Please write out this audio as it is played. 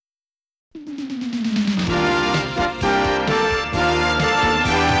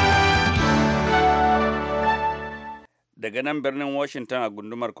Daga nan birnin Washington a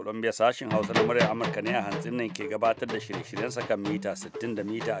gundumar Columbia sashin Hausa na muryar Amurka ne a hantsin nan ke gabatar da shirye-shiryen kan mita 60 da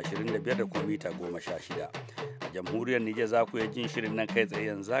mita 25 da kuma mita 16. A jamhuriyar Nijar za ku iya jin shirin nan kai tsaye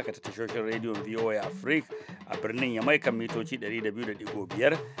yanzu haka ta tashoshin rediyon VOA Africa a birnin Yamai kan mitoci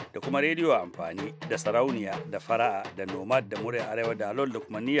 200.5 da kuma rediyo amfani da sarauniya da fara'a da nomad da muryar arewa da alol da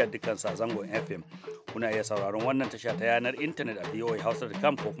kuma niyyar dukkan zangon FM. Kuna iya sauraron wannan tasha ta yanar intanet a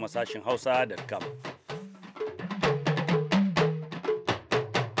voahausa.com ko kuma sashin hausa.com.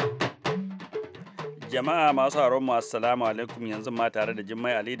 Jama'a masu sauraron mu assalamu alaikum, yanzu ma tare da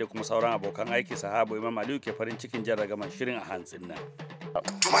Jummai Ali da kuma sauran abokan aiki sahabo Imam Aliyu ke farin cikin jan ragaman shirin a hantsin nan.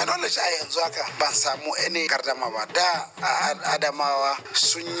 To my knowledge a yanzu haka ban samu any gardama ba da Adamawa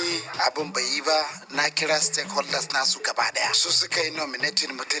sun yi abin bai yi ba, na kira stakeholders nasu gaba daya su suka yi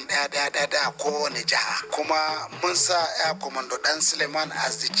nominating mutum daya a kowane jiha, kuma mun sa ya komando dan Suleiman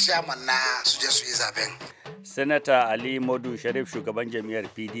as the chairman na su je su yi zaben. Senator Ali Modu Sharif shugaban jami'ar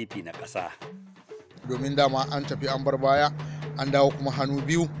PDP na ƙasa. Domin dama an tafi an bar baya an dawo kuma hannu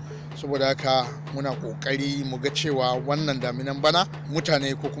biyu, saboda haka muna kokari mu ga cewa wannan daminan bana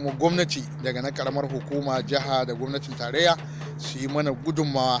mutane ko kuma gwamnati daga na karamar hukuma, jiha da gwamnatin tarayya su yi mana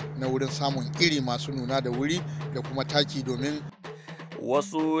gudunmawa na wurin samun iri masu nuna da wuri da kuma taki, domin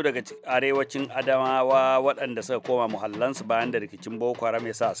wasu daga arewacin Adamawa waɗanda suka koma muhallansu bayan da rikicin Boko Haram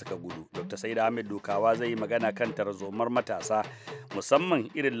ya sa suka gudu. Dr. Said Ahmed Dukawa zai yi magana kan tarzomar matasa, musamman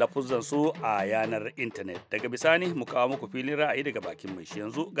irin lafuzan su a yanar intanet. Daga bisani mu kawo muku filin ra'ayi daga bakin mai shi.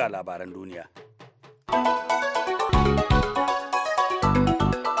 Yanzu ga labaran duniya.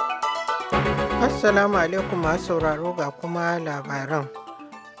 Assalamu alaikum masu sauraro ga kuma labaran.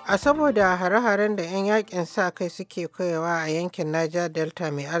 A saboda hare-haren da 'yan yakin sa kai suke kaiwa a yankin Niger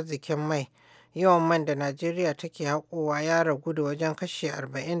Delta mai arzikin mai, yawan man da Najeriya take haƙowa ya ragu da wajen kashi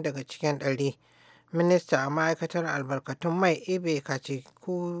 40 daga cikin 100. Minista a ma'aikatar albarkatun mai Ibe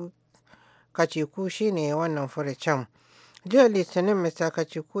Kaciku shi ne wannan furucin. Jiya Litinin Mr.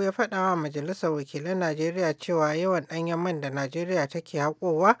 Kaciku ya faɗa wa Majalisar Wakilan Najeriya cewa yawan ɗanyen man da Najeriya take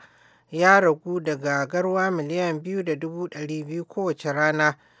haƙowa ya ragu daga garwa miliyan 2.200 kowace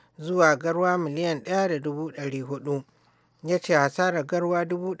rana zuwa garwa miliyan 1.400. Ya ce hasarar garwa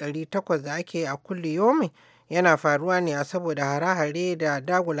 800 da ake a kulli yomi yana faruwa ne a saboda hare-hare da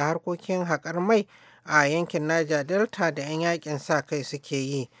dagula harkokin haƙar mai a yankin Niger Delta da 'yan yakin sa kai suke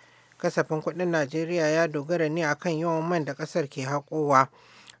yi. Kasafin kuɗin Najeriya ya dogara ne akan yawan man da ƙasar ke haƙowa.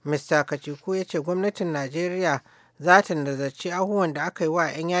 Mr. Kaciku ya ce gwamnatin Najeriya za ta nazarci abubuwan da aka yi wa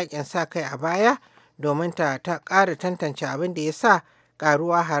 'yan yakin sa kai a baya domin ta ƙara tantance abin da ya sa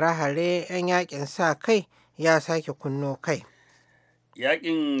ƙaruwa hare-hare 'yan yakin sa kai ya sake kunno kai.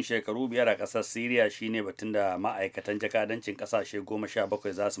 Yakin shekaru 5 a ƙasar Siriya shine batun da ma'aikatan jakadancin ƙasashe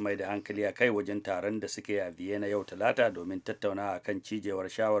 17 za su mai da hankali a kai wajen taron da suke a Vienna yau Talata domin tattaunawa kan cijewar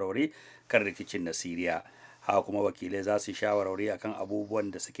shawarwari kan rikicin na Siriya. Haka kuma wakilai za su yi shawarwari akan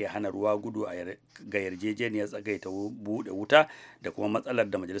abubuwan da suke hana ruwa gudu ga yarjejeniyar tsagaita buɗe wuta da kuma matsalar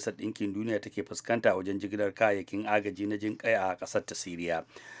da Majalisar Ɗinkin Duniya take fuskanta wajen jigilar kayayyakin agaji na jin kai a ƙasar ta Siriya.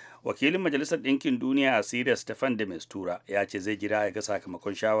 Wakilin Majalisar Ɗinkin Duniya a Siriya Stefan de Mistura ya ce zai jira ya ga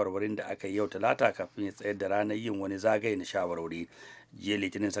sakamakon shawarwarin da aka yi yau Talata kafin ya tsayar da ranar yin wani zagaye na shawarwari. Jiya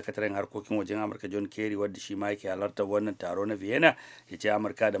Litinin sakataren harkokin wajen Amurka John Kerry, wadda shi ma yake halartar wannan taro na Vienna, ya ce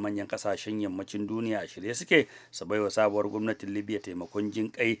Amurka da manyan kasashen yammacin duniya a shirye suke su baiwa sabuwar gwamnatin Libya taimakon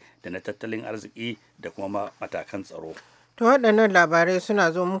jin kai da na tattalin arziki da kuma matakan tsaro. To waɗannan labarai suna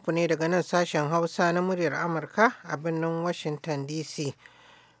zo muku ne daga nan sashen Hausa na muryar Amurka a birnin Washington DC.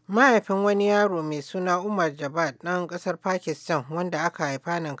 Mahaifin wani yaro mai suna Umar Jabbat ɗan ƙasar Pakistan wanda aka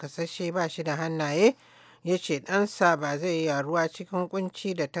haifa nan kasashe ba shi da hannaye, ya ce ɗansa ba zai yi yaruwa cikin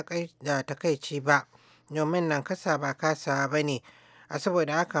kunci da takaici ba, domin nan kasa ba kasawa ba ne. A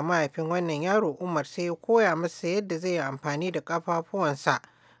saboda haka mahaifin wannan yaro Umar sai ya koya masa yadda zai yi amfani da ƙafafuwansa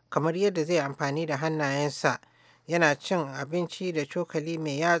kamar yadda zai yi amfani da hannayensa. Yana cin abinci da cokali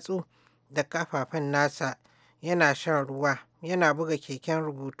mai yatsu da ƙafafen nasa, yana shan ruwa, yana buga keken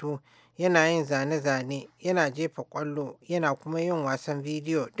rubutu, yana yin zane-zane, yana jefa ƙwallo, yana kuma yin wasan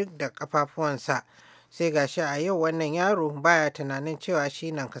bidiyo duk da ƙafafuwansa. Sai gashi a yau wannan yaro baya tunanin cewa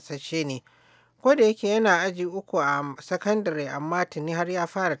shi nan kasashe ne. Ko da yake yana aji 3 a sakandare, amma tuni har ya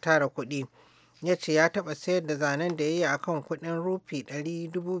fara tara kuɗi. Ya ce ya taɓa sayar da zanen da ya yi a kan kuɗin rufi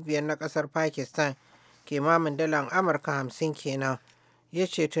 500,000 na ƙasar Pakistan, kimamin dalar Amurka 50 kenan. Ya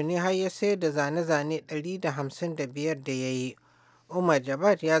ce tuni har ya sayar da zane-zane 155 da ya yi. Umar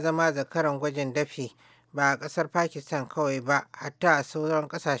Jabbat ya zama zakaran gwajin dafi ba a ƙasar Pakistan kawai ba, hatta a sauran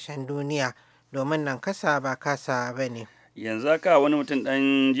ƙasashen duniya, domin nan kasa ba kasa ba ne. Yanzu haka wani mutum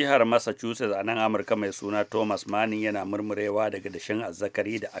ɗan jihar Massachusetts a nan Amurka mai suna Thomas Manning yana murmurewa daga dashen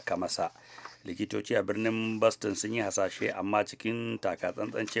azzakari da aka masa. Likitoci a birnin Boston sun yi hasashe amma cikin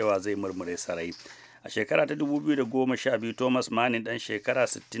takatsantsan cewa zai murmure sarai. A shekara ta 2012 Thomas Manning ɗan shekara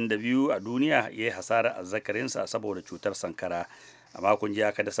 62 a duniya ya yi hasarar azzakarinsa saboda cutar sankara. A makon jiya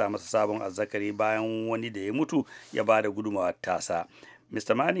aka dasa masa sabon azzakari bayan wani da ya mutu ya ba da gudunmawar tasa.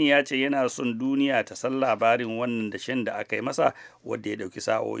 Mr. Manning ya ce yana son duniya ta san labarin wannan dashen da aka yi masa wadda ya ɗauki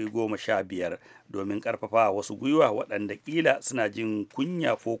sa'o'i 15 domin ƙarfafa wasu gwiwa waɗanda ƙila suna jin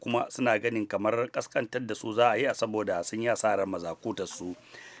kunya ko kuma suna ganin kamar ƙasƙantar da su za a yi a saboda sun yi asarar mazakutarsu.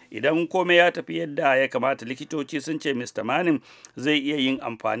 Idan komai ya tafi yadda ya kamata, likitoci sun ce Mr. Manning zai iya yin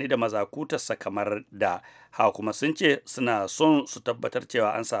amfani da mazakutarsa kamar da, ha kuma sun ce suna son su tabbatar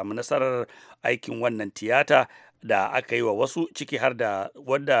cewa an samu nasarar aikin wannan tiyata da aka yi wa wasu ciki har da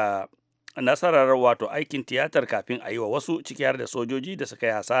wadda nasarar wato aikin tiyatar kafin a yi wa wasu ciki har da sojoji da suka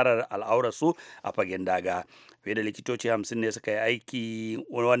yi hasarar al'aurarsu a fagen daga. Fiye da likitoci 50 ne suka yi aiki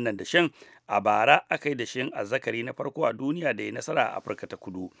wannan dashen. A bara aka yi dashen azzakari na farko a duniya da ya nasara a Afirka ta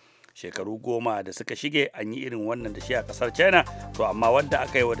Kudu. Shekaru 10 da suka shige an yi irin wannan dashe a kasar China, to amma wadda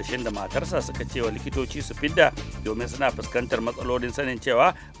aka yi wa dashen da matarsa suka ce wa likitoci su fidda domin suna fuskantar matsalolin sanin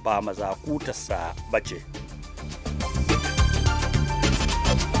cewa ba mazakutarsa bace.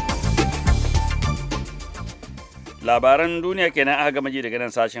 Labaran duniya kenan aka gama ji daga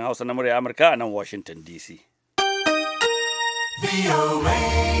nan sashen Hausa na murya Amurka a nan Washington DC.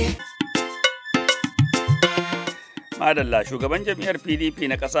 Madalla, shugaban jam'iyyar PDP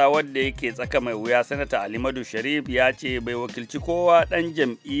na ƙasa wadda yake tsaka mai wuya Sanata Alimadu Sharif ya ce bai wakilci kowa ɗan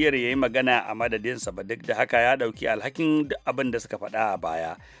jam'iyyar ya yi magana a madadinsa ba, duk da haka ya ɗauki alhakin abin da suka faɗa a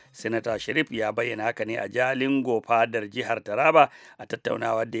baya. Sanata Sharif ya bayyana haka ne a Jalingo fadar jihar Taraba a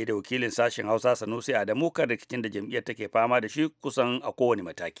tattaunawar da ya da wakilin sashen Hausa Sanusi Adamu kan rikicin da jam'iyyar take fama da shi kusan a kowane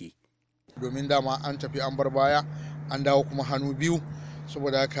mataki. Domin dama an tafi an bar baya, an dawo kuma hannu biyu.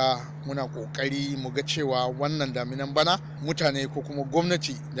 Saboda haka muna kokari mu ga cewa wannan daminan bana mutane ko kuma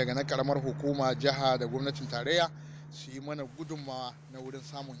gwamnati daga na karamar hukuma, jiha da gwamnatin tarayya su yi mana gudunmawa na wurin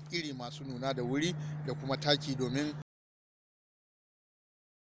samun iri masu nuna da wuri da kuma taki domin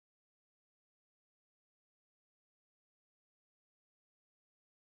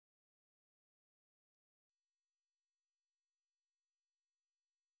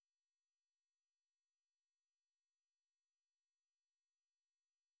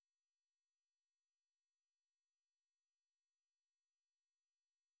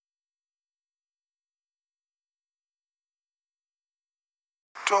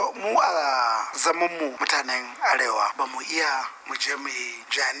To mu a zaman mu mutanen arewa ba mu iya mu je mu yi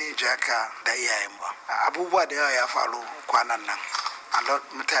jani jaka da iyayen ba. Abubuwa da yawa ya faru kwanan nan.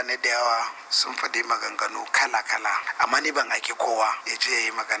 Mutane da yawa sun faɗi maganganu kala-kala, amma ni ban aiki kowa ya je ya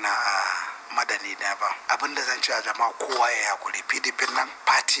yi magana a madani na ba. Abin da zan ci a jama'a kowa ya hakuri. PDP nan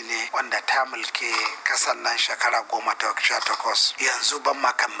party ne wanda ta mulke kasan nan shekara 18. Yanzu ban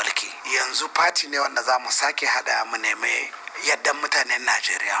ma kan mulki. Yanzu party ne wanda za mu sake hada mu neme yadda mutanen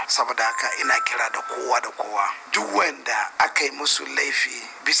Najeriya. Saboda haka ina kira da kowa da kowa, duk wanda aka yi musu laifi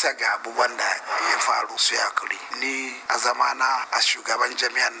bisa ga abubuwan da ya faru su yakuri. Ni a zamana a shugaban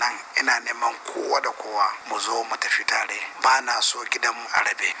jami'an nan ina neman kowa da kowa mu zo mu tafi tare. Ba na so gidan mu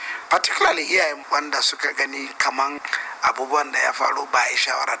arabe, particularly iyayen wanda suka gani kaman abubuwan da ya faru ba a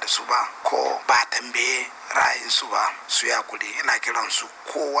shawara da su ba ko ba tambaye ra'ayinsu ba su yakuri. Ina kiransu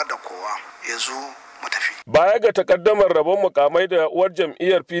kowa da kowa ya zo mu tafi. Baya ga takaddamar rabon mukamai da uwar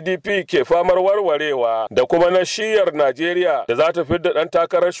jam'iyyar PDP ke famar warwarewa da kuma na shiyar Najeriya da za ta fidda ɗan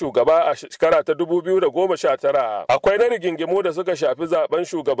takarar shugaba a shekara ta 2019, akwai na rigingimu da suka shafi zaben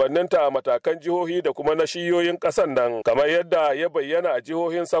shugabanninta a matakan jihohi da kuma na shiyoyin ƙasar nan, kamar yadda ya bayyana a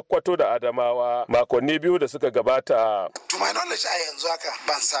jihohin Sokoto da Adamawa makonni 2 da suka gabata. To my knowledge a yanzu haka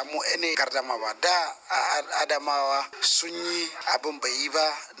ban samu any gardama ba. Da a Adamawa sun yi abin bai yi ba,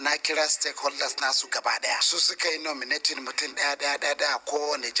 na kira stakeholders nasu gaba daya, su suka yi nominating mutum daya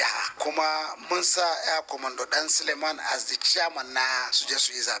kowane jiha, kuma mun sa ya komando dan Suleiman as the chairman na su je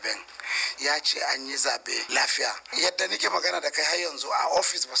su yi zaben. Ya ce an yi zabe lafiya. Yadda nake magana da kai har yanzu a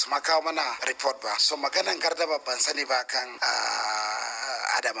office ba su ma kawo mana report ba, so maganan gardaba ban sani ba kan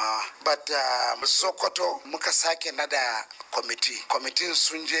Adamawa. But Sokoto muka sake nada kwamitin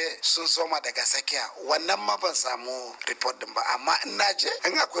sun je sun soma daga sakiya, wannan ma ban samu report din ba, amma in na je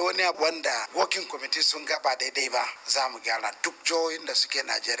in akwai wani abu wanda working kwamiti sun ga ba daidai ba za mu gyara. Duk jihohin da suke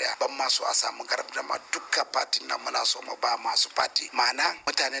Najeriya ban masu a samu gardama, dukkan fatin nan muna so mu ba masu fati, ma'ana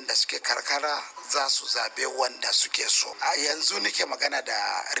mutanen da suke karkara za su zabe wanda suke so. A yanzu nake magana da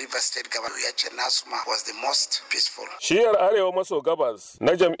Rivers State Governor ya ce nasu ma was the most peaceful. Shiyar Arewa maso gabas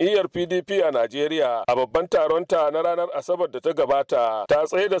na jam'iyyar PDP a Najeriya a babban taronta na ranar Asabar da ta gabata ta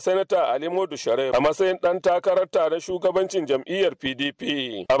tsaye da Sanata Ali Modu Sharif a matsayin ɗan takararta na shugabancin jam'iyyar PDP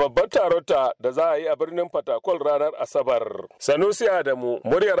a babban taronta da za a yi a birnin Fatakwal ranar Asabar. Sanusi Adamu,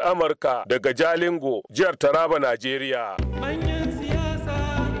 muryar Amurka daga Jalingo, jihar Taraba, Najeriya.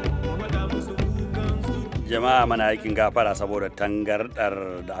 Jama'a mana aikin gafara saboda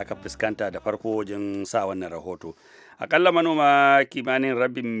tangardar da aka fuskanta da farko wajen sa wannan rahoto. Akalla manoma kimanin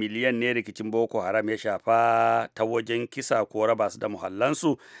rabin miliyan ne rikicin Boko Haram ya shafa ta wajen kisa ko raba su da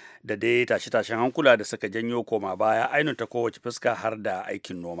muhallansu da dai tashe-tashen hankula da suka janyo koma baya ainihin ta kowace fuska har da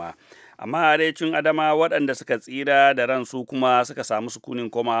aikin noma. Amma arewacin Adama waɗanda suka tsira da ransu kuma suka samu sukunin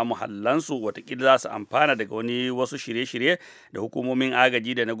koma muhallansu watakila za su amfana daga wasu shirye-shirye da hukumomin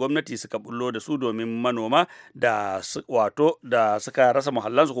agaji da na gwamnati suka bullo da su domin manoma da suka rasa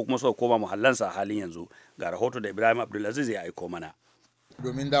muhallansu ko kuma suka koma muhallansu a halin yanzu. Ga rahoto da Ibrahim Abdulaziz ya aiko mana.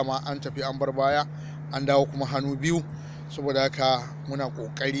 Domin dama an tafi an bar baya an dawo kuma hannu biyu, saboda haka muna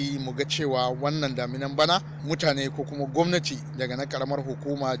kokari mu ga cewa wannan daminan bana mutane ko kuma gwamnati daga na karamar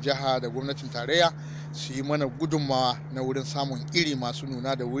hukuma, jiha da gwamnatin tarayya su yi mana gudunmawa na wurin samun iri masu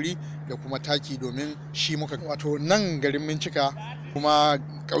nuna da wuri da kuma taki, domin shi muka wato nan garin Mincika kuma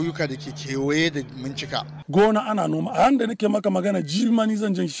ƙauyuka da ke kewaye da Mincika. Gona ana noma, a yanda nake maka magana jimani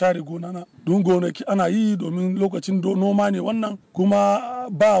zan je share gona na don gonaki ana yi domin lokacin noma ne wannan, kuma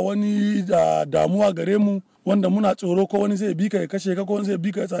ba wani damuwa gare mu wanda muna tsoro ko wani zai bi ka ya kashe ka ko wani zai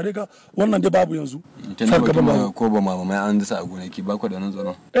bi ka ya tsare ka, wannan dai babu yanzu. Ko ba mamamai an dasa a gonaki ba ku da wannan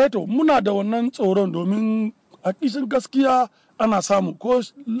tsoron? To muna da wannan tsoron domin a kishin gaskiya ana samu, ko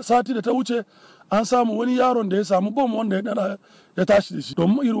sati da ta wuce an samu wani yaron da ya samu bom wanda ya tashi da shi.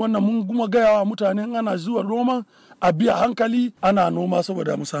 Domin irin wannan mun kuma gaya wa mutane ana zuwa noman a biya hankali ana noma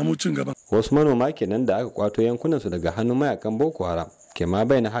saboda mu samu cin gaba. Wasu manoma kenan da aka kwato yankunansu daga hannun mayakan Boko Haram ke ma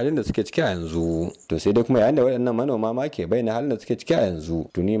bayyana halin da suke ciki a yanzu. To sai dai kuma yayin da waɗannan manoma ma ke bayyana halin da suke ciki a yanzu,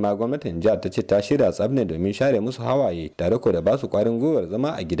 tuni ma gwamnatin jihar ta ce ta shirya tsab ne domin share musu hawaye tare ko da ba su kwarin gwiwar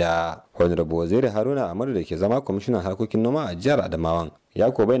zama a gida. Honorable Waziri Haruna Amadu da ke zama kwamishinan harkokin noma a jihar Adamawan ya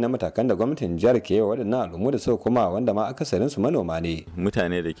ko bayyana matakan da gwamnatin jihar ke yi wa waɗannan al'ummu da suka koma wanda ma akasarin su manoma ne.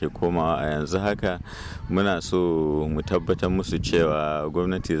 Mutane da ke komawa a yanzu haka muna so mu tabbatar musu cewa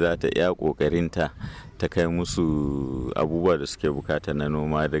gwamnati za ta iya ƙoƙarinta ta kai musu abubuwa da suke bukata na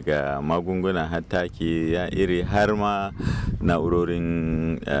noma, daga magunguna har taki ya iri har ma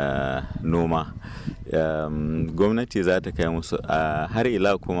na'urorin noma. Gwamnati za ta kai musu har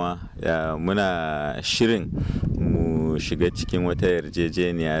ila kuma muna shirin mu shiga cikin wata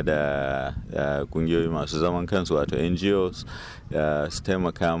yarjejeniya da kungiyoyi masu zaman kansu wato NGOs su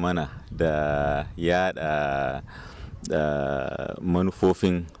taimaka mana da yada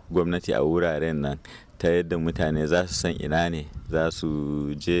manufofin gwamnati a wuraren nan ta yadda mutane za su san ina ne za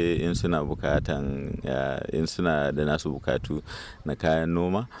su je in suna da nasu bukatu na kayan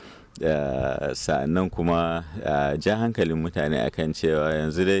noma. Sa'annan kuma ja hankalin mutane akan cewa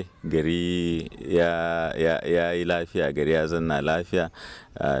yanzu dai gari ya yi lafiya, gari ya zanna lafiya,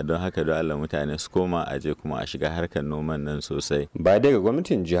 don haka don Allah mutane su koma aje kuma a shiga harkar noman nan sosai. Ba daga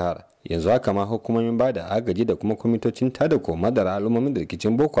gwamnatin jihar yanzu haka ma hukumomin ba da agaji da kuma kwamitocin tada koma da al'ummomin da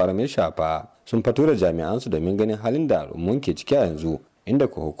rikicin Boko Haram ya shafa sun fito da jami'ansu domin ganin halin da al'ummun ke ciki a yanzu, inda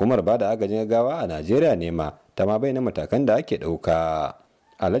ko hukumar ba da agajin gaggawa a Najeriya ne ma ta ma bayyana matakan da ake ɗauka.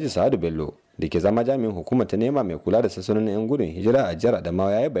 Alhaji Sa'adu Bello da ke zama jami'in hukumar ta nema mai kula da sassanonin 'yan gudun hijira a jihar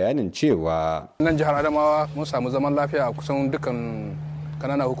Adamawa ya yi bayanin cewa nan jihar Adamawa mun samu zaman lafiya a kusan dukkan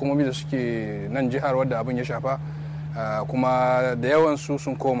kananan hukumomi da suke nan jihar wadda abin ya shafa, kuma da yawan su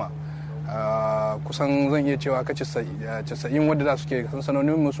sun koma. Kusan zan iya cewa kace 90 wadda da suke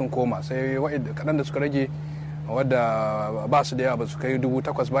sansanonin mu sun koma, sai kaɗan da suka rage wadda ba su da yawa ba su kai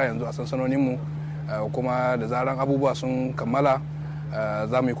 8,000 ba yanzu a sansanonin mu, kuma da zaran abubuwa sun kammala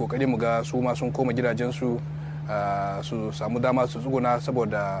za mu yi kokari mu ga su ma sun koma gidajensu su samu dama su tsuguna,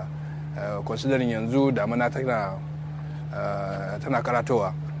 saboda considering yanzu damana tana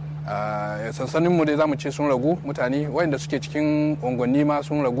karatowa. Sansanin mu dai za mu ce sun ragu, mutane wayanda suke cikin unguwanni ma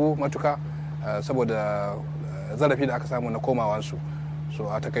sun ragu matuka saboda zarafi da aka samu na komawansu.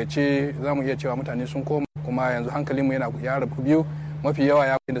 So a takaice za mu iya cewa mutane sun koma, kuma yanzu hankalinmu ya rabu biyu, mafi yawa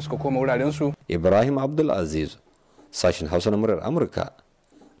ya da suka koma wurarensu. Ibrahim Abdul Aziz, sashin Hausa na muryar Amurka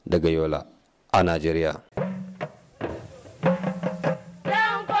daga Yola a Najeriya.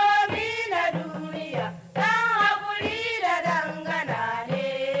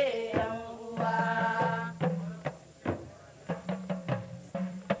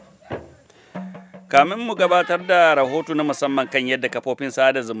 Kamin mu gabatar da rahoto na musamman kan yadda kafofin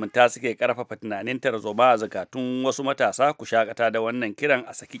sada zumunta suke karfafa tunanin tarzoma a zakatun wasu matasa, ku shakata da wannan kiran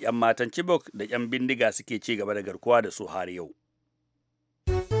a saki 'yan matan Chibok da 'yan bindiga suke ci gaba da garkuwa da su har yau.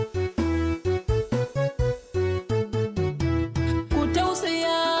 Ku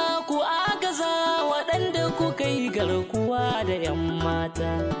tausaya ku agaza waɗanda ku kai garkuwa da 'yan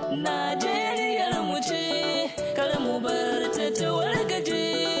mata. Najeriyar mu ce, kar mu bar ta wargaje.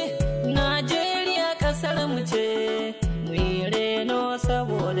 Mu ce mu yi reno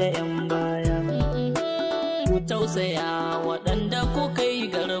saboda 'yan baya. Ku tausaya waɗanda kuka yi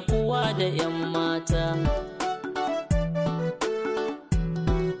garkuwa da 'yan mata.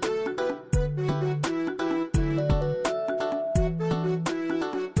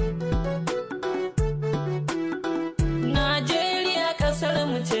 Najeriya ƙasar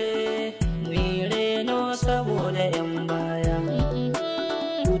mu ce, mu yi reno saboda 'yan baya.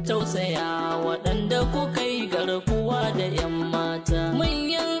 Ku tausaya waɗanda kuka yi garkuwa da 'yan mata.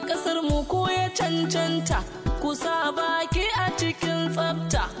 Manyan ƙasar mu ko ya cancanta, ku sa baki a cikin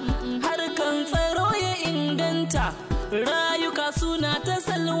tsafta. Harkan tsaro ya inganta, rayuka suna ta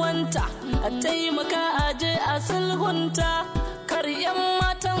salwanta. A taimaka a je a sulhunta, kar 'yan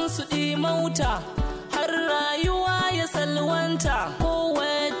matan su mauta. Har rayuwa ya salwanta,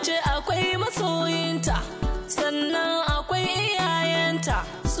 kowace akwai masoyinta, sannan akwai iyayenta.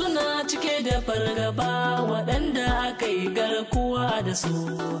 Suna cike da fargaba waɗanda aka yi garkuwa da su.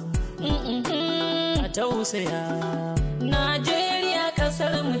 A tausaya. Najeriya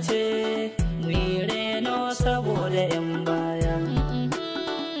ƙasar mu ce, mu yi reno saboda 'yan baya.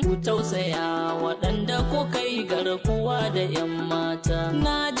 Ku tausaya waɗanda kuka yi garkuwa da 'yan mata.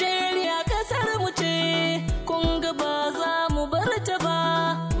 Najeriya ƙasar mu ce, kun ga ba za mu bar ta ba.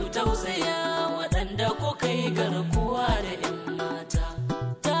 Ku tausaya waɗanda kuka yi garkuwa da 'yan mata.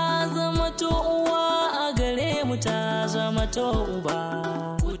 To uwa a gare mu, ta zama to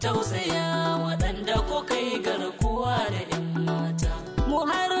uba. Ku tausaya waɗanda kuka yi garkuwa da 'yan mata. Mu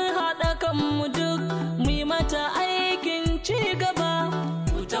har haɗa kanmu duk mu yi mata aikin ci gaba.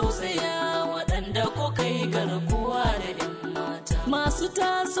 Ku tausaya waɗanda kuka yi garkuwa da 'yan mata. Masu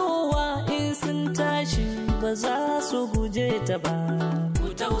tasowa in sun tashi ba za su guje ta ba.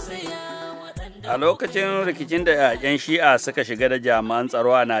 Ku tausaya. A lokacin rikicin da 'yan shi'a suka shiga da jami'an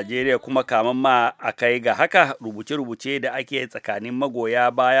tsaro a Najeriya, kuma kaman ma a kai ga haka, rubuce-rubuce da ake tsakanin magoya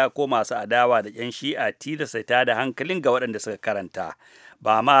baya ko masu adawa da 'yan shi'a tilasta da hankalin ga waɗanda suka karanta.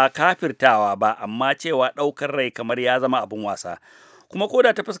 Ba ma kafirtawa ba, amma cewa ɗaukar rai kamar ya zama abin wasa. Kuma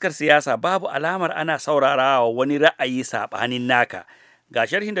koda ta fuskar siyasa babu alamar ana saurarawa wani ra'ayi saɓanin naka. Ga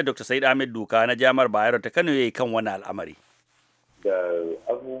sharhin da Dr. Said Ahmed Duka na Jami'ar Bayero ta Kano ya yi kan wani al'amari. Da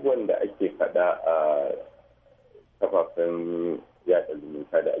abubuwan da ake faɗa a kafafen yaɗa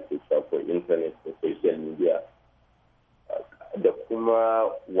zumunta da ake cewa ko intanet da social media, da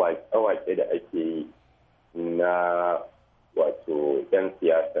kuma waƙe-waƙe da ake yi na wato 'yan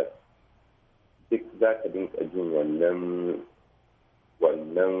siyasar, duk za ka dinka jin wannan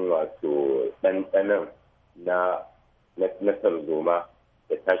wato ɗanɗanon na tarzoma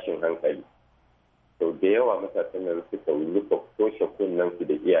da tashin hankali. Sau da yawa matasan nan suka rufe toshe kunnensu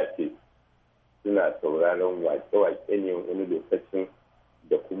da iyace, suna sauraron wake-wake ne wani lokacin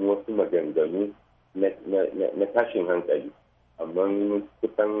da kuma wasu maganganu na tashin hankali, amma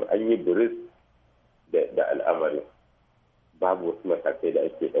kusan an yi biris da al'amarin, babu wasu matakai da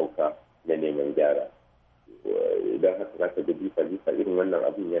ake ɗauka na neman gyara. Idan haka za ka ga bisa irin wannan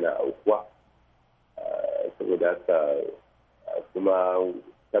abin yana aukuwa, saboda haka kuma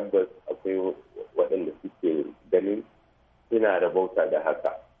tabbas akwai waɗanda suke ganin suna da bauta da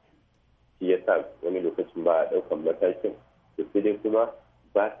haka, shi ya sa wani lokacin ba a ɗaukan matakin, da sai dai kuma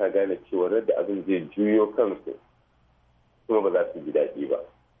ba sa gane cewa da abin zai juyo kansu kuma ba za su ji daɗi ba.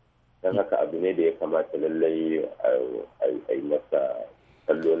 Don haka abu ne da ya kamata lallai a yi masa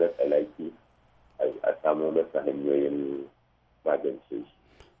kallo na tsanaki, a samo masa hanyoyin magance shi.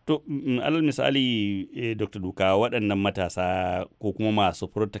 To, alal misali, Dr. Duka, waɗannan matasa ko kuma masu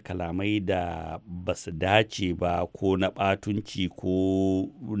furta kalamai da ba su dace ba, ko na ɓatunci ko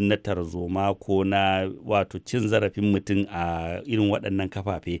na tarzoma ko na wato cin zarafin mutum a irin waɗannan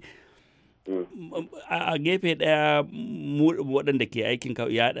kafafe. A gefe ɗaya, waɗanda ke aikin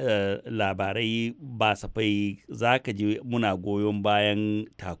yaɗa labarai ba safai za ka ji muna goyon bayan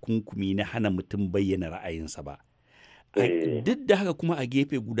takunkumi na hana mutum bayyana ra'ayinsa ba. Duk da haka kuma a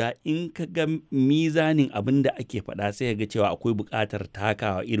gefe guda, in ka ga mizanin abin da ake faɗa sai ga cewa akwai buƙatar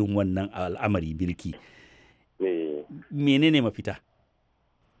takawa irin wannan al'amari birki. Menene mafita?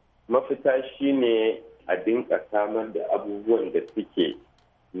 Mafita shine a dinka samar da abubuwan da suke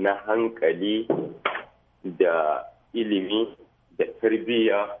na hankali da ilimi da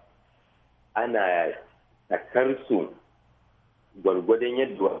tarbiyya ana takar su gwargwadon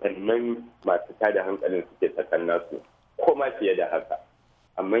yadda waɗannan masu tada hankalin suke takan nasu ko ma fiye da haka.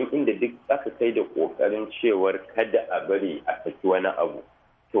 Amma inda duk aka kai da ƙoƙarin cewar kada a bari a saki wani abu,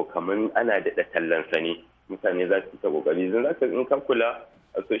 to kamar ana daɗa tallansa ne, mutane za su ta ƙoƙari. Zan zaka in ka kula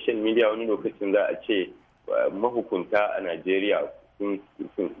a social media wani lokacin za a ce mahukunta a Najeriya sun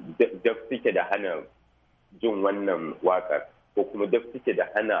daf suke da hana jin wannan waƙar, ko kuma daf suke da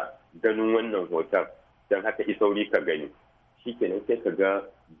hana ganin wannan hoton, don haka isauri ka gani. Shi kenan sai ka ga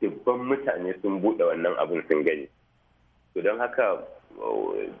dubban mutane sun buɗe wannan abin sun gani. To don haka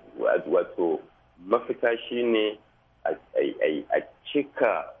wato mafita shine a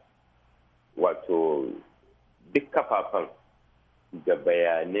cika wato duk kafafen da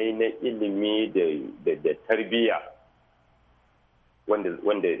bayanai na ilimi da tarbiyya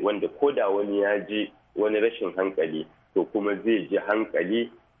wanda ko da wani ya ji wani rashin hankali, to kuma zai ji hankali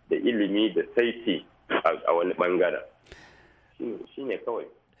da ilimi da saiti a wani bangaren. Shi ne kawai.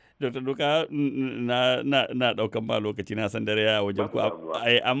 Dr. Duka na daukan ba lokaci, na san dare ya wajen ku,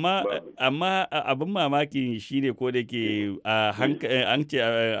 amma abin mamaki shine ko da ke an ce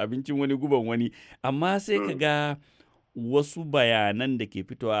abincin wani guban wani, amma sai ka ga wasu bayanan da ke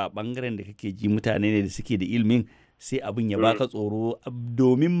fitowa a bangaren da kake ji mutane ne da suke da ilimin, sai abin ya baka tsoro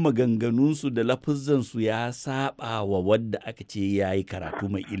domin maganganunsu da lafuzzansu ya saba wa wadda aka ce ya yi karatu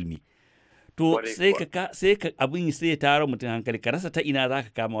mai ilimi. To sai ka abin sai ya tara mutum hankali, ka rasa ta ina za ka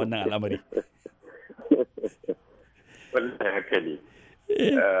kama wannan al'amari. Wannan haka ne.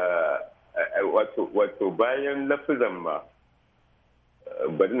 Wato bayan lafizan ma,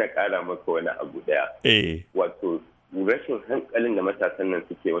 bari na kara maka wani abu daya. Wato rashin hankalin da matasan nan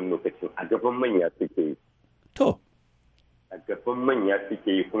suke wani lokacin a gaban manya suke yi. To. A gaban manya suke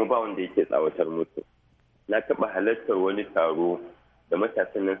yi kuma ba wanda yake tsawatar musu. Na taɓa halartar wani taro da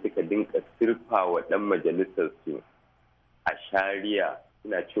matasan nan suka dinka sirfa wa ɗan majalisar su a shari'a,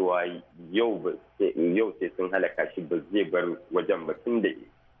 suna cewa yau sai sun halaka shi, ba zai bar wajen ba tun da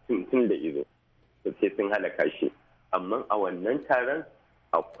izo sai sun halaka shi. Amma a wannan taron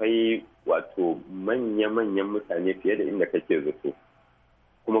akwai wato manya-manyan mutane fiye da inda kake zato,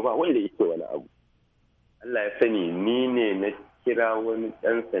 kuma ba wanda yake wani abu. Allah ya sani, ni ne na kira wani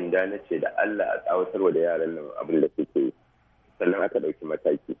ɗan sanda na ce da Allah a tsawatarwa da yaran nan abin da suke yi, sannan aka ɗauki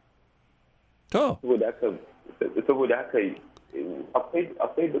mataki. To. Saboda haka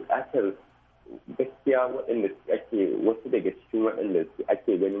akwai buƙatar gaskiya waɗanda wasu daga cikin waɗanda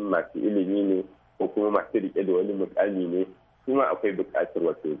ake ganin masu ilimi ne ko kuma masu riƙe da wani mukami ne, su ma akwai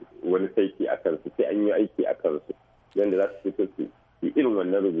buƙatar wani saiki a kansu, sai an yi aiki a kansu yadda za su fito su yi irin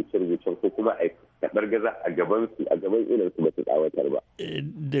wannan rubuce-rubucen, ko kuma a kaɗar gaza a gaban irinsu ba su tsawatar ba.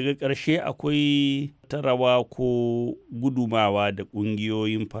 Daga ƙarshe akwai tarawa ko gudumawa da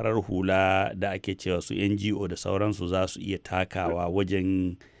ƙungiyoyin farar hula da ake cewa su NGO da sauransu za su iya takawa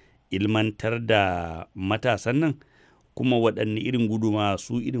wajen ilmantar da matasan nan, kuma waɗanne irin guduma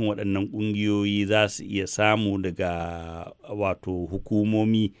su irin waɗannan ƙungiyoyi za su iya samu daga wato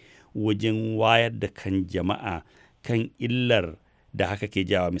hukumomi wajen wayar da kan jama'a kan illar da haka ke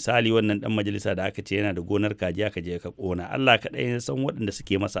jawa. Misali wannan dan majalisa da aka ce yana da gonar kaji aka je ka kona, Allah kaɗai ya san waɗanda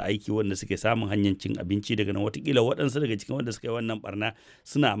suke masa aiki, wanda suke samun hanyar cin abinci daga nan. Watakila waɗansu daga cikin wanda suka yi wannan barna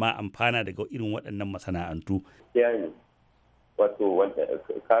suna ma amfana daga irin waɗannan masana'antu. Yani wato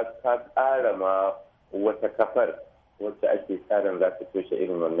ka ƙara ma wata kafar wacce ake tsarin za su toshe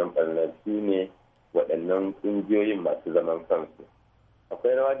irin wannan barna, su ne waɗannan ƙungiyoyin masu zaman kansu.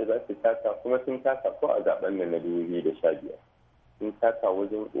 Akwai rawa da za su taka, kuma sun taka ko a zaben nan na 2015. Sun taka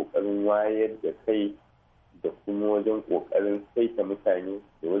wajen ƙoƙarin wayar da kai da kuma wajen ƙoƙarin saita mutane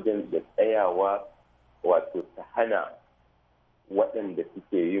da wajen da tsayawa wato ta hana waɗanda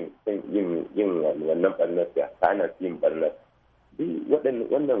suke yin wannan ɓarnar ta hana su yin ɓarnar.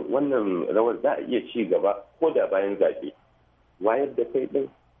 Wannan rawar za a iya ci gaba ko da bayan zaɓe. Wayar da kai ɗin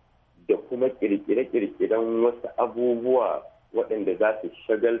da kuma ƙirƙire-ƙirƙiren wasu abubuwa waɗanda za su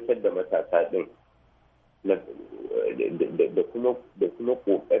shagaltar da matasa ɗin. Da kuma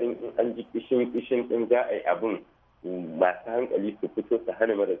kokarin in an ji kishin din za a yi abin masu hankali su fito su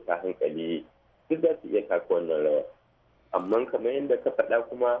hana marasa hankali, duk za su iya taka wannan rawa. Amma kamar yadda ka faɗa,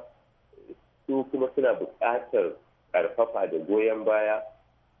 kuma su kuma suna buƙatar ƙarfafa da goyon baya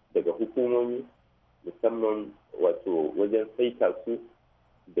daga hukumomi, musamman wato wajen saita su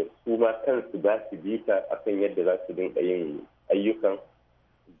da su ma kansu ba su bita akan yadda za su dinga yin ayyukan,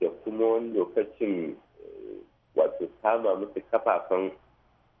 da kuma wani lokacin wato kama musu kafafen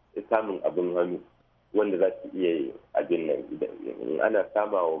samun abin hannu. wanda za su iya abin nan. In ana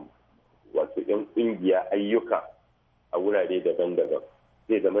sama wa wato 'yan ƙungiya ayyuka a wurare daban-daban,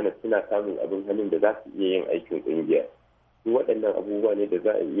 zai zama na suna samun abin hannun da za su iya yin aikin ƙungiya. Su waɗannan abubuwa ne da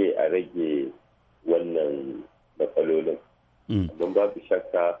za a iya a rage wannan matsalolin. Amma babu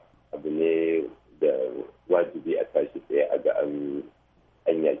shakka abu ne da wajibi a tashi tsaye a ga an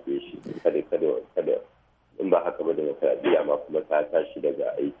yake shi. Kada in ba haka ba demokradiyya ma kuma ta tashi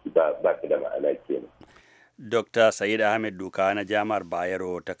daga aiki ba ta da ma'ana kenan. Dr. Said Ahmed Duka na Jami'ar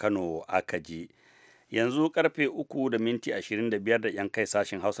Bayero ta Kano aka ji. Yanzu karfe 3:25 da yan kai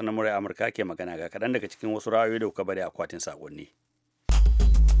sashen Hausa na murai Amurka ke magana ga kaɗan daga cikin wasu ra'ayoyi da kuka bari akwatin sakonni.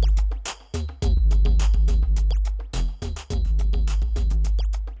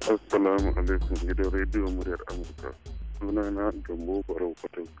 Assalamu alaikum gidan rediyo muryar Amurka. Sunana Gambo Barau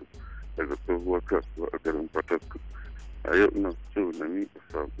Fatasku daga tsohuwar kasuwa a garin Fatasku. A yau na so na miƙa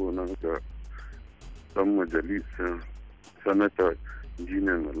sako na ga ɗan majalisar sanata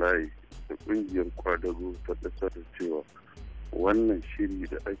Jinan Malayi da ƙungiyar kwadago ta ƙasar cewa wannan shiri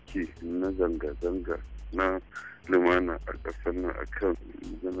da ake na zanga-zanga na lumana a ƙasar nan akan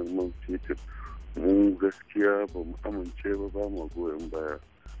maganar man fetur, mu gaskiya ba mu amince ba mu goyon baya.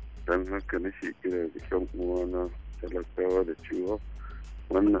 Don haka na shekara da shan uwana talakawa da cewa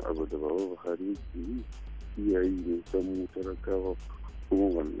wannan abu da baba Buhari ke yi iyayi ne don mu talakawa, kuma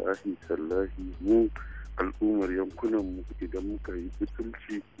wallahi tallahi mu al'ummar yankunan mu idan muka yi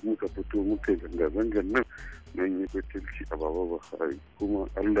butulci muka fito muka yi zanga-zangar nan don yi butulci a baba Buhari, kuma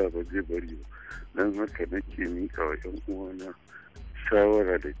Allah ba zai bari ba. Don haka nake mika wa yan uwana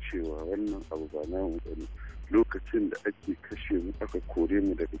shawara da cewa wannan abu ba namu bane. Lokacin da ake kashe mu aka kore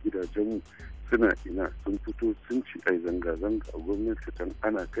mu daga gidajenmu suna ina sun fito sun ci ai zanga-zanga a gwamnati dan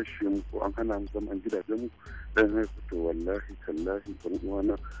ana kashe mu ko an hana mu zaman gidajenmu. Dan haka to wallahi tallahi ban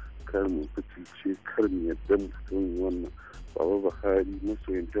uwana kar mu fitilce, kar mu yadda mu fito wannan. Baba Buhari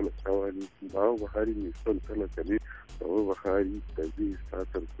masoyin talakawa ne, Baba Buhari mai son talaka ne, Baba Buhari da zai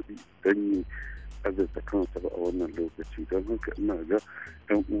satar kuɗi dan yi azurta kansa ba a wannan lokaci. Don haka ina ga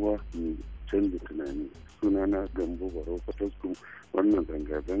yan uwa mu canza tunani. Sunana Gambo Barau Fatasku, wannan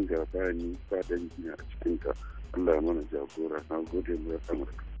zanga-zanga ba ni ba dangi a cikinta. Allah ya mana jagora. Na gode mu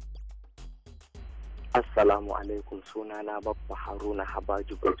Amurka. Assalamu alaikum, sunana Babba Haruna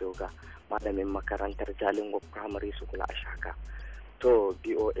Habaju Bajoga, malamin makarantar Jalingo Primary School a Shaka. To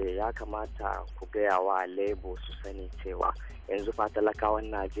BOA ya kamata ku gaya wa Lebo su sani cewa yanzu fa talakawan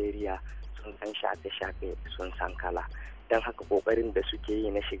Najeriya sun san shafe-shafe, sun san kala. Don haka kokarin da suke yi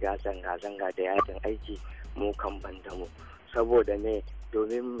na shiga zanga-zanga da yajin aiki mu kan banda mu. Saboda me?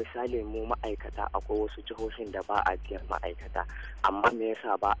 Domin misali mu ma'aikata akwai wasu jihohin da ba a biyan ma'aikata, amma me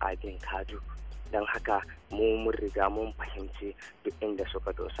yasa ba a bin kadu? Don haka mun riga mun fahimci duk inda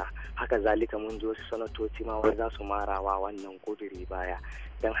suka dosa. Haka zalika mun ji wasu sanatoci ma wai za su marawa wannan kuduri baya.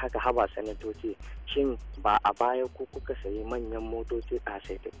 Don haka haba sanatoci, shin ba a baya ko kuka sayi manyan motoci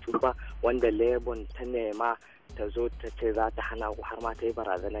ƙasaitattu ba wanda lebon ta nema ta zo ta ce za ta hana ku, har ma ta yi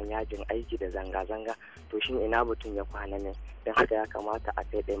barazanar yajin aiki da zanga-zanga? To shin ina batun ya kwana ne? Don haka ya kamata a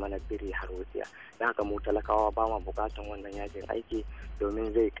kai mana biri har wutsiya. Don haka mu talakawa ba ma bukatan wannan yajin aiki,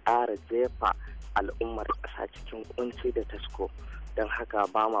 domin zai ƙara jefa al'ummar ƙasa cikin kunci da tasko. Don haka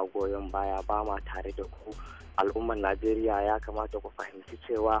ba ma goyon baya, ba ma tare da ku. Al'ummar Najeriya ya kamata ku fahimci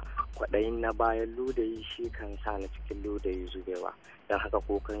cewa kwaɗayin na bayan ludayi shi kan sa na cikin ludayi zubewa. Don haka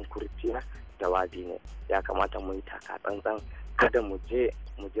kokan kurciya jawabi ne. Ya kamata mu yi taka tsantsan, kada mu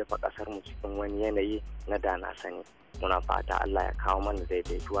jefa ƙasar mu cikin wani yanayi na dana sani. Muna fata Allah ya kawo mana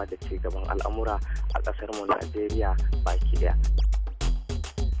daidaituwa da ci gaban al'amura a ƙasar mu Najeriya baki daya.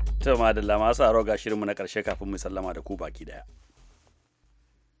 To madalla, masu aro ga shirinmu na ƙarshe kafin mu sallama da ku baki daya.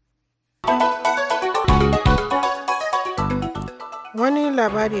 Wani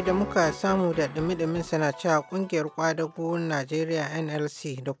labari da muka samu da dumi-dumin sana cewa kungiyar kwadago Najeriya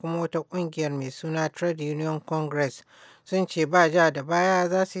NLC da kuma wata kungiyar mai suna Trade Union Congress sun ce ba ja da baya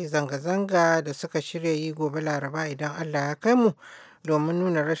za su yi zanga-zanga da suka shirya yi gobe Laraba idan Allah ya kai mu, domin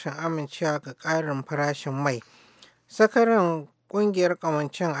nuna rashin amincewa ga ƙarin farashin mai. Sakataren kungiyar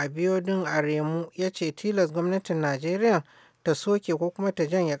ƙawancen Abiodun Aremu ya ce tilas gwamnatin Najeriya ta soke ko kuma ta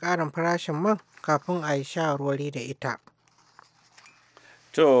janye ƙarin farashin man kafin a yi shawarwari da ita.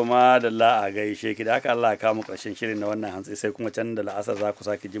 To madalla a gaishe ki da haka Allah ya kawo ƙarshen shirin na wannan hantsi, sai kuma can da la'asar za ku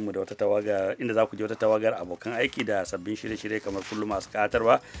sake jin mu da wata tawagar, inda za ku ji wata tawagar abokan aiki da sabbin shirye-shirye kamar kullum masu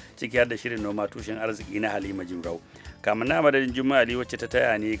katarwa, ciki har da shirin noma tushen arziki na Halima Jimrau. Kamar na madadin Juma'a Ali wacce ta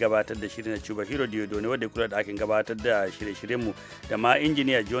taya ni gabatar da shirin na Cuba Hero Diodo ne wanda kula da akin gabatar da shirye-shiryen mu, da ma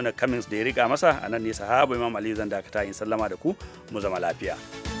injiniya Jonah Cummings da ya rika masa. Anan ne sahaba Imam Ali zan dakata in sallama da ku, mu zama lafiya.